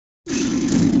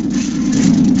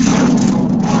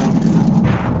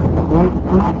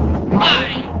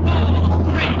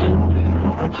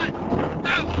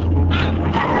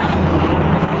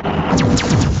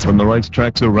the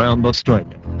racetracks around Australia.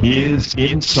 Here's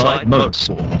Inside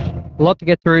Motorsport. A lot to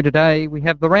get through today. We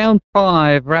have the round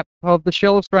 5 wrap of the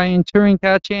Shell Australian Touring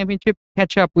Car Championship.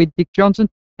 Catch up with Dick Johnson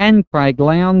and Craig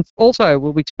Lowndes. Also,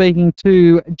 we'll be speaking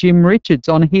to Jim Richards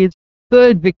on his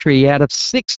 3rd victory out of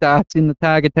 6 starts in the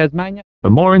Targa Tasmania. For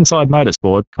more Inside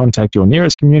Motorsport, contact your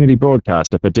nearest community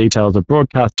broadcaster for details of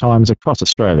broadcast times across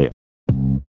Australia.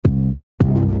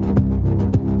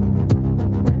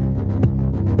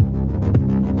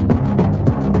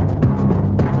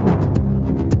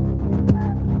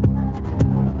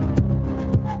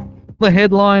 The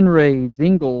headline reads,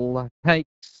 Ingle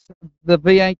takes the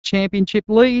V8 Championship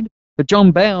lead, but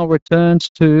John Bowe returns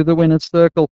to the winner's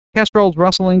circle. Castrol's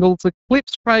Russell Ingles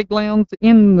eclipsed Craig Lowndes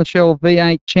in the Shell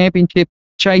V8 Championship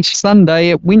chase Sunday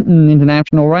at Winton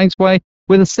International Raceway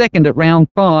with a second at round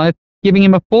 5, giving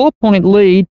him a 4-point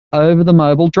lead over the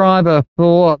mobile driver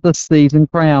for the season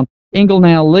crown. Ingle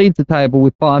now leads the table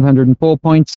with 504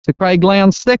 points to Craig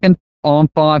Lowndes' second on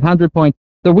 500 points.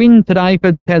 The win today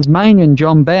for Tasmanian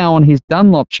John Bowe on his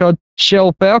Dunlop shod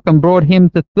Shell Falcon brought him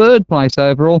to 3rd place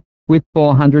overall with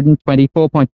 424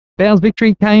 points. Bowe's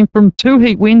victory came from 2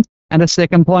 heat wins and a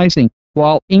 2nd placing,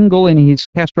 while Ingle in his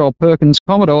Castrol Perkins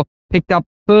Commodore picked up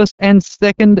 1st and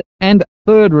 2nd and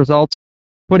 3rd results,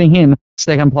 putting him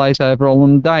 2nd place overall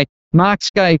on the day. Mark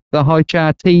Skaife, the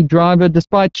HRT driver,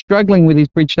 despite struggling with his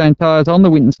Bridgestone tyres on the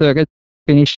Winton circuit,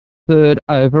 finished 3rd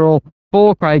overall.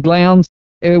 For Craig Lowndes,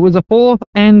 it was a 4th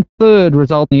and 3rd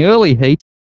result in the early heat,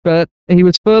 but he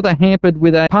was further hampered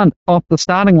with a punt off the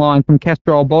starting line from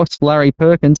Castrol boss Larry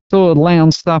Perkins, saw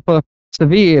Lowndes suffer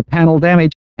severe panel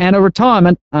damage and a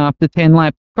retirement after 10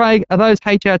 laps. Craig, are those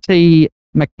HRT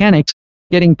mechanics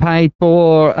getting paid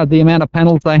for the amount of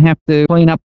panels they have to clean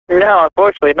up? No,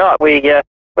 unfortunately not. We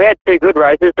had 2 good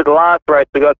races, but the last race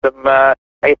we got some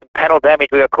panel damage.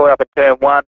 We got caught up in turn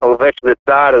 1, or virtually the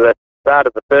start of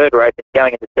the 3rd race and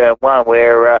going into turn 1,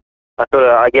 where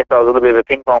I guess I was a little bit of a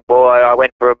ping pong ball. I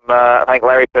went from I think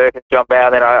Larry Perkins, John Bowe,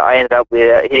 then I ended up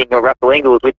with hitting Russell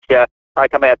Ingles, which I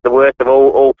come out the worst of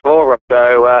all 4 of them.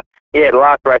 So the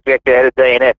last race we actually had a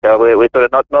DNF, so we're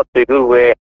sort of not too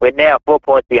good. We're now 4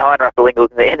 points behind Russell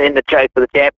Ingles in the chase for the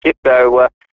championship, so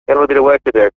got a little bit of work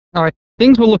to do. All right,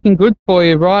 things were looking good for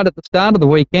you right at the start of the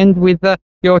weekend with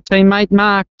your teammate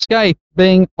Mark Skaife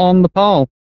being on the pole.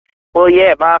 Well,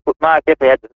 yeah, Mark definitely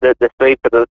had the speed for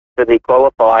the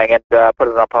qualifying and put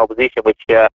it on pole position, which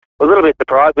was a little bit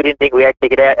surprised. We didn't think we actually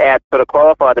could out sort of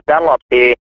qualify the Dunlops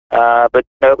here, but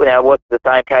it wasn't the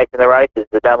same case in the races.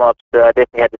 The Dunlops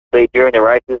definitely had the speed during the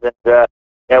races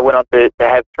and went on to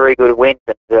have 3 good wins.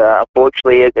 And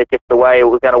unfortunately, it's just the way it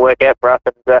was going to work out for us.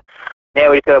 And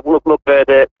now we just got to look for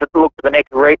the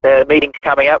next meetings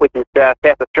coming up, which is South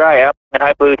Australia, and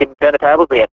hopefully we can turn the tables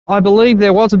again. I believe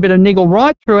there was a bit of niggle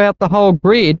right throughout the whole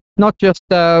grid, not just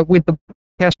with the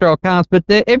Castrol cars, but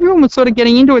everyone was sort of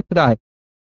getting into it today.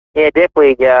 Yeah,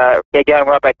 definitely. Going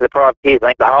right back to the privateers, I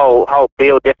think the whole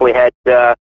field definitely had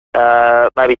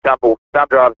maybe some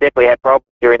drivers definitely had problems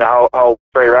during the whole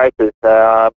 3 races.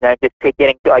 Just keep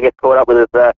getting, I guess, caught up with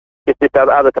just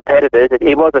other competitors.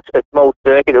 It was a small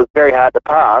circuit. It was very hard to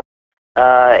pass,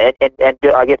 and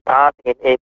I guess passing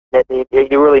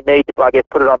you really need to, I guess,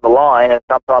 put it on the line, and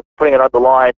sometimes putting it on the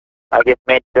line, I guess,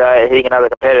 meant hitting another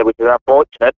competitor, which is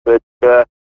unfortunate. But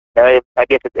I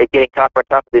guess it's getting tougher and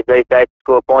tougher these days to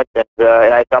score points,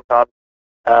 and sometimes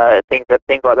things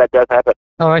like that does happen.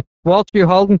 All right. Whilst you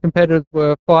Holden competitors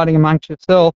were fighting amongst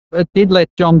yourself, it did let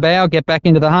John Bowe get back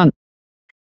into the hunt.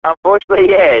 Unfortunately,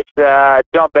 yes.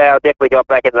 John Bowe definitely got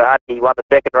back into the hunt. He won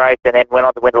the 2nd race and then went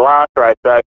on to win the last race.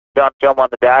 So John won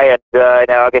the day, and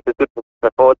I guess it's good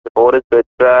for Ford supporters. But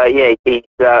he's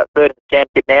 3rd in the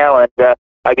championship now, and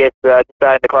I guess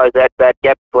starting to close that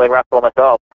gap between Russell and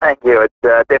myself. Thank you. It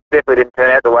definitely didn't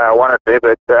turn out the way I wanted to,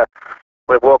 but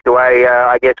we've walked away.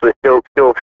 I guess we're still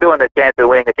in the chance of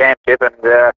winning the championship, and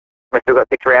we've still got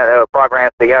 5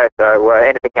 rounds to go. So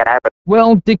anything can happen.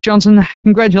 Well, Dick Johnson,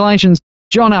 congratulations.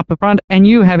 John up the front, and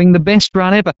you having the best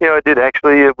run ever. Yeah, I did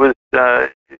actually. It wasn't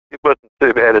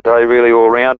too bad a day really all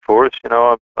round for us.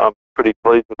 I'm pretty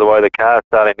pleased with the way the car's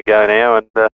starting to go now, and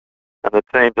the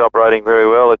team's operating very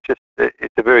well. It's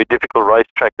a very difficult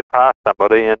racetrack to pass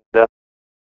somebody, and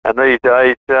these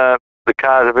days the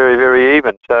cars are very, very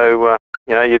even. So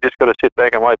you've just got to sit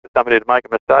back and wait for somebody to make a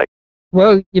mistake.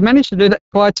 Well, you managed to do that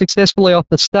quite successfully off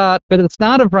the start, but at the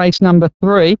start of race number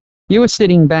 3, you were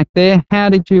sitting back there. How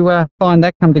did you find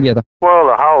that come together? Well,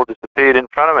 the hole just appeared in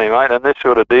front of me, mate, and this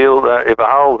sort of deal, if a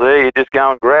hole's there, you just go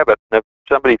and grab it. And if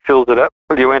somebody fills it up,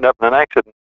 well, you end up in an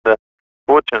accident.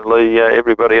 Fortunately,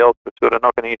 everybody else was sort of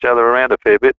knocking each other around a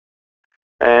fair bit.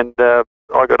 And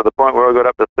I got to the point where I got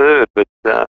up to third, but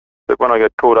when I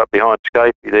got caught up behind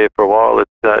Scapey there for a while,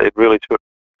 it really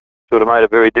sort of made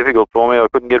it very difficult for me. I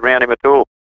couldn't get round him at all.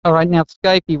 All right, now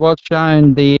Scapey was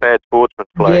shown the Bad sportsman's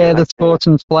flag. yeah, the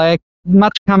sportsman's flag.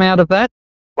 Much come out of that?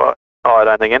 Well, I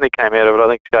don't think anything came out of it. I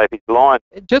think Scapey's blind.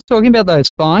 Just talking about those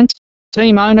fines,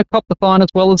 team owner copped the fine as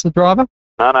well as the driver?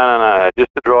 No. Just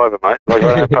the driver, mate. Like,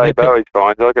 I don't pay Bowie's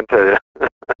fines, I can tell you.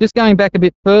 Just going back a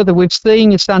bit further, we've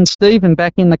seen your son Stephen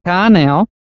back in the car now,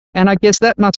 and I guess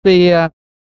that must be a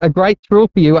great thrill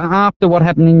for you after what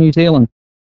happened in New Zealand.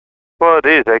 Well, it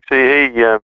is actually.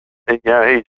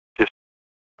 He's just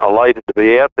elated to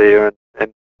be out there,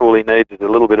 and all he needs is a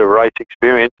little bit of race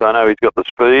experience. I know he's got the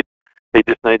speed. He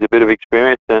just needs a bit of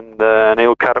experience, and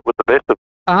he'll cut it with the best of them.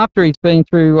 After he's been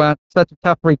through such a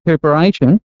tough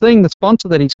recuperation, seeing the sponsor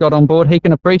that he's got on board, he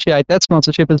can appreciate that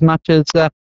sponsorship as much as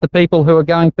the people who are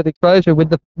going for the exposure with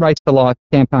the Race to Life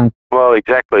campaign. Well,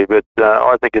 exactly, but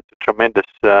I think it's a tremendous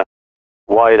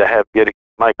way to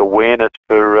make awareness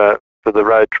for the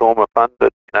Road Trauma Fund.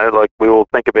 That like we all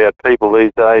think about people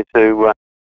these days who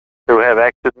have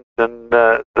accidents, and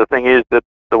the thing is that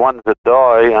the ones that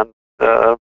die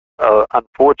are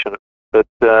unfortunate. But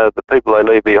the people they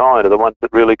leave behind are the ones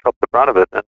that really cop the brunt of it,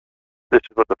 and this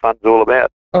is what the fund's all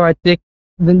about. All right, Dick.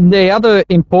 The other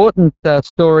important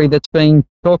story that's being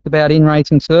talked about in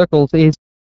racing circles is,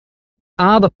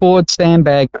 are the Ford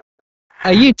sandbag?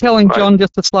 Are you telling John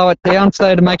just to slow it down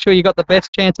so to make sure you got the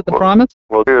best chance at the primers?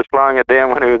 Well, if he was slowing it down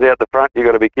when he was out the front, you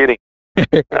got to be kidding.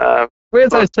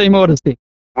 Where's those team orders, Dick?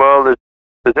 Well,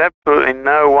 there's absolutely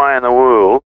no way in the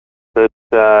world that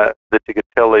you could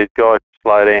tell these guys to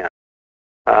slow down.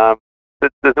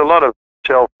 There's a lot of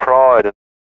self-pride and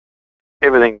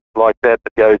everything like that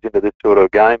goes into this sort of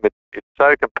game. It's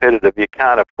so competitive, you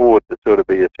can't afford to sort of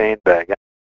be a sandbagger.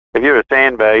 If you're a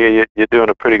sandbagger, you're doing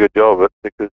a pretty good job of it,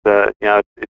 because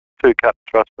it's too cut and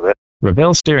thrust for that.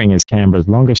 Revell Steering is Canberra's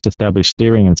longest established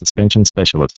steering and suspension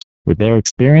specialist. With their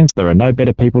experience, there are no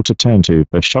better people to turn to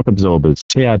for shock absorbers,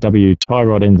 TRW, tie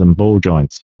rod ends and ball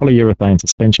joints, polyurethane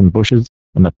suspension bushes,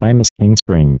 and the famous King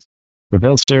Springs.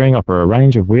 Revell Steering offer a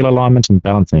range of wheel alignment and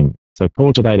balancing, so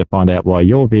call today to find out why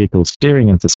your vehicle's steering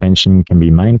and suspension can be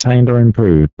maintained or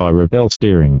improved by Revell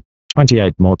Steering.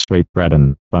 28 Mort Street,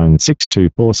 Braddon. Phone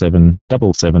 6247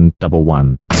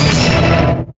 7711.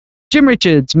 Jim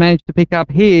Richards managed to pick up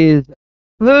his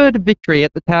third victory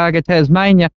at the Targa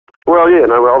Tasmania. Well, yeah,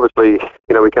 no, obviously,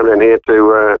 we come down here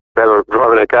to battle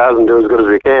driving our cars and do as good as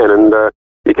we can, and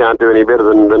you can't do any better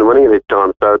than winning it each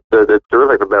time. So it's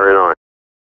terrific for Barry and I.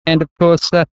 And, of course,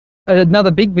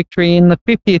 another big victory in the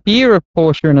 50th year of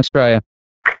Porsche in Australia.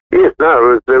 Yes,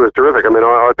 no, it was terrific. I mean,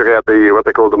 I took out what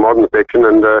they call the modern section,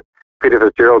 and Peter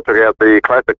Fitzgerald took out the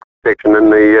classic section in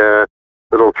the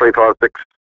little 356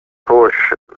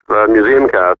 Porsche museum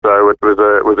car. So it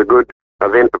was a good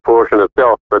event for Porsche in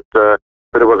itself, but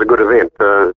it was a good event,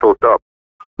 full stop.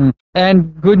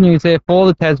 And good news there for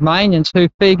the Tasmanians, who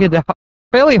figured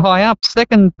fairly high up,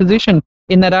 second position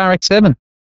in that RX-7.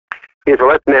 Yes, well,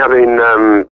 that's now been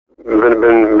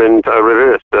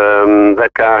reversed.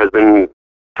 That car has been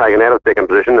taken out of second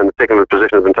position, and the second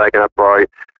position has been taken up by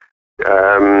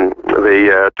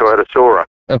the Toyota Sora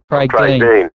of Craig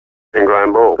Dean and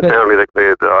Graham Ball. Apparently,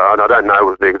 I don't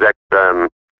know the exact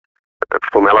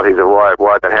formalities of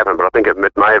why that happened, but I think it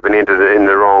may have been entered in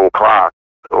the wrong class,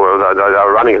 or they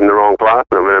were running it in the wrong class,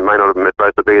 and it may not have been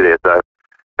supposed to be there. So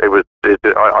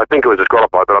I think it was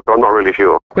disqualified, but I'm not really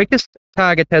sure. Quickest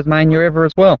Targa Tasmania ever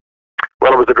as well.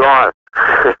 Well, it was the drive.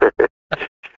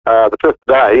 The fifth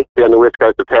day down the west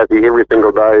coast of Tassie, every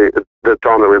single day, the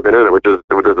time that we've been in it, which is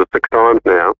the 6 times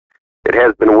now, it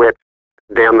has been wet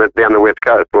down the west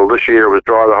coast. Well, this year it was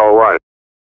dry the whole way,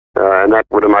 and that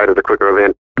would have made it a quicker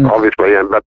event, obviously,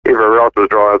 but everywhere else was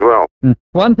dry as well.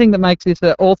 One thing that makes this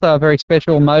also a very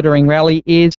special motoring rally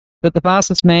is that the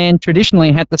fastest man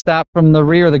traditionally had to start from the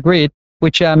rear of the grid,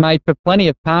 which made for plenty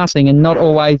of passing and not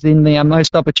always in the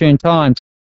most opportune times.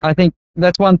 I think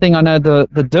that's one thing I know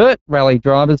the dirt rally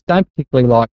drivers don't particularly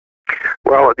like.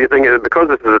 Well, the thing is, because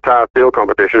this is a tar steel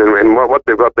competition, and what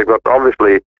they've got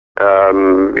obviously,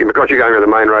 because you're going on the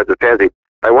main roads of Tassie,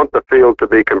 they want the field to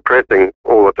be compressing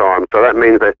all the time. So that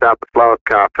means they start the slowest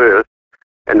car first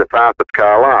and the fastest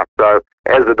car last. So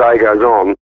as the day goes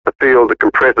on, the field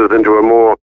compresses into a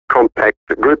more compact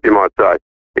group, you might say.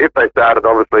 If they started,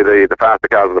 obviously, the faster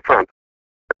cars at the front,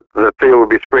 the field would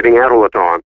be spreading out all the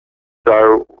time.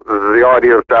 So the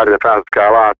idea of starting the fastest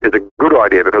car last is a good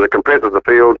idea, because it compresses the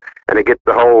field and it gets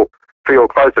the whole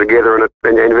field closer together, and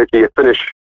eventually you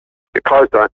finish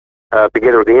closer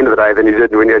together at the end of the day than you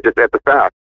did when you were just at the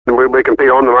start. we compete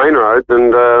on the main roads,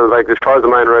 and they just close the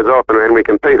main roads off, and we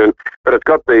compete. But it's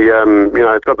got the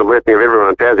it's got the blessing of everyone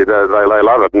in Tassie. They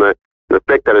love it, and the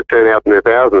spectators turn out in their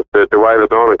thousands to wave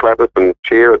us on and clap us and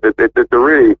cheer. It's a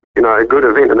really a good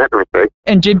event in that respect.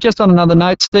 And Jim, just on another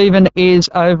note, Stephen is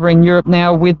over in Europe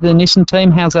now with the Nissan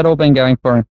team. How's that all been going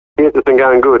for him? Yes, it's been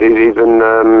going good. He's been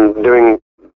doing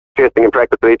testing and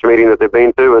practice at each meeting that they've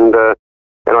been to, and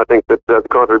I think that the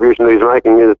contribution that he's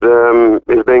making is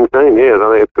being seen. Yes,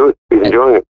 I think it's good. He's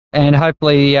enjoying it. And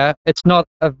hopefully it's not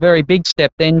a very big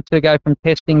step then to go from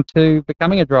testing to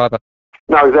becoming a driver.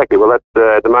 No, exactly. Well, that's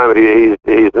at the moment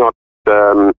he's not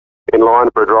in line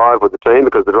for a drive with the team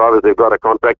because the drivers they've got are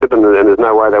contracted, and there's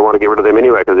no way they want to get rid of them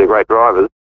anyway because they're great drivers.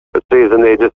 But Steve's in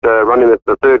there just running the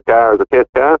third car as a test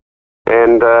car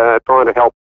and trying to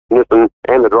help Nissan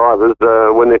and the drivers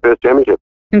win their first championship.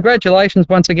 Congratulations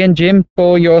once again, Jim,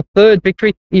 for your third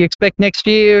victory. You expect next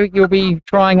year you'll be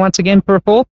trying once again for a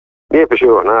fourth? Yeah, for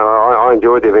sure. No, I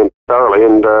enjoyed the event thoroughly,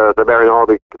 and so Barry and I will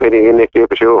be competing again next year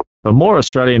for sure. For more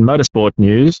Australian motorsport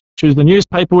news, choose the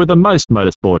newspaper with the most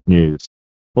motorsport news.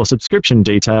 For subscription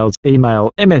details,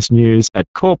 email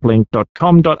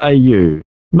msnews@corplink.com.au.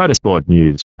 Motorsport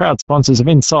News, proud sponsors of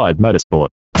Inside Motorsport.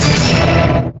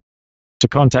 To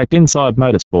contact Inside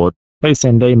Motorsport, please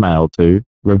send email to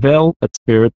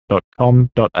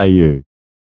revel@spirit.com.au.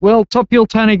 Well, Top Fuel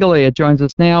Tony Galea joins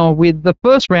us now with the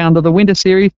first round of the Winter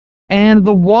Series and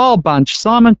the Wild Bunch.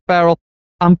 Simon Farrell,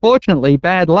 unfortunately,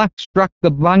 bad luck struck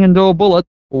the Bungendore Bullet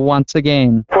once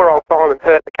again. Poor old Simon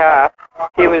hurt the car.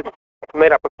 He was to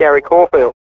meet up with Gary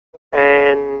Caulfield,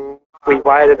 and we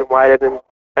waited, and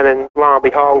then lo and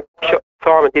behold,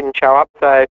 Simon didn't show up,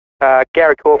 so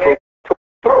Gary Caulfield took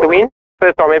the win.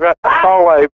 First time ever,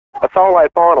 a solo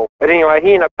final. But anyway,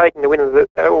 he ended up taking the win of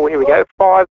here we go,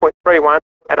 5.31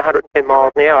 at 110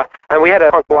 miles an hour. And we had a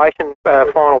consolation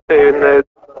final too, and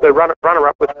the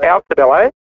runner-up was Alcibello,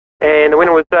 and the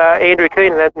winner was Andrew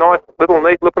Keane, and that nice little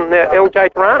neat-looking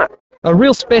LJ Tirana. A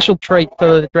real special treat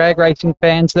for the drag racing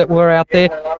fans that were out there.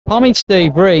 Pommy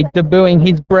Steve Reed debuting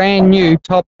his brand new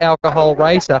Top Alcohol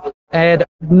Racer. And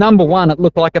number one, it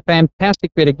looked like a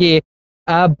fantastic bit of gear,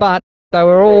 but they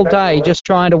were all day just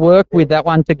trying to work with that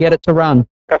one to get it to run.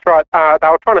 That's right. They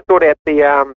were trying to sort out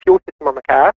the fuel system on the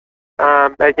car.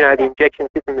 As you know, the injection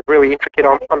system is really intricate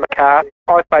on the car.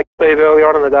 I spoke to Steve earlier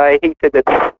on in the day. He said that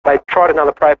they tried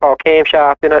another profile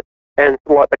camshaft in it, and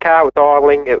like the car was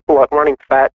idling, it was like running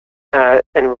fat, and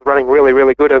it was running really,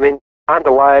 really good. I mean,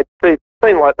 underlaid. It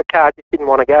seemed like the car just didn't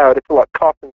want to go. It like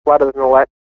coughed and spluttered and all that.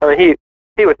 I mean,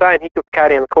 he was saying he took the car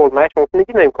down the Court Nationals, and he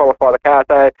didn't even qualify the car.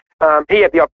 So he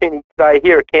had the opportunity today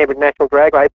here at Canberra National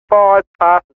Drag Race, 5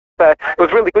 passes. So it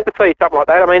was really good to see something like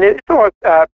that. I mean, it's like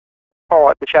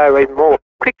highlight the show even more.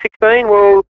 Quick 16,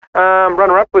 well,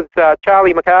 runner-up was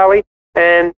Charlie McCarley,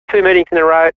 and 2 meetings in a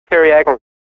row, Terry Aglin.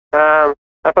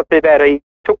 That's not too bad. He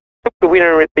took the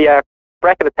winner at the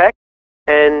bracket attack,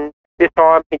 and this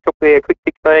time he took the quick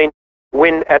 16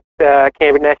 win at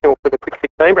Canberra National for the quick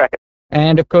 16 bracket.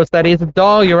 And, of course, that is a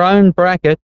dial-your-own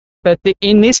bracket. But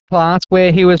in this class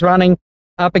where he was running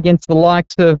up against the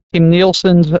likes of Tim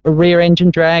Nielsen's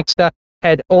rear-engine dragster,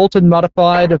 had altered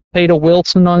modified of Peter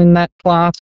Wilson in that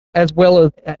class, as well as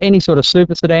any sort of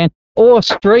super sedan or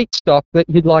street stock that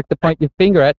you'd like to point your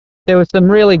finger at. There was some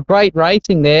really great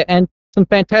racing there and some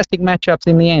fantastic matchups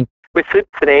in the end. With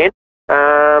super sedan,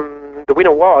 the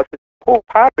winner was Paul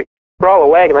Partridge, roller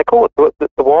wagon. They call it the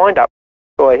wind-up.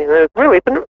 And it's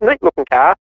a neat-looking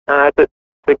car. It's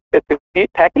a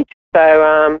cute package.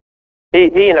 So he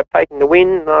ended up taking the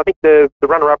win. I think the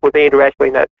runner-up was Andrew Ashley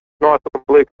in that nice-looking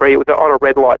blue Capri. It was on a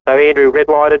red light. So Andrew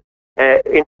red-lighted,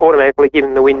 automatically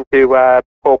giving the win to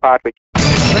Paul Partridge.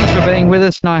 Thanks for being with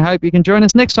us, and I hope you can join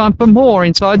us next time for more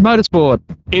Inside Motorsport.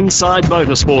 Inside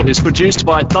Motorsport is produced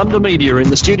by Thunder Media in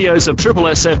the studios of Triple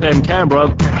SFM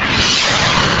Canberra.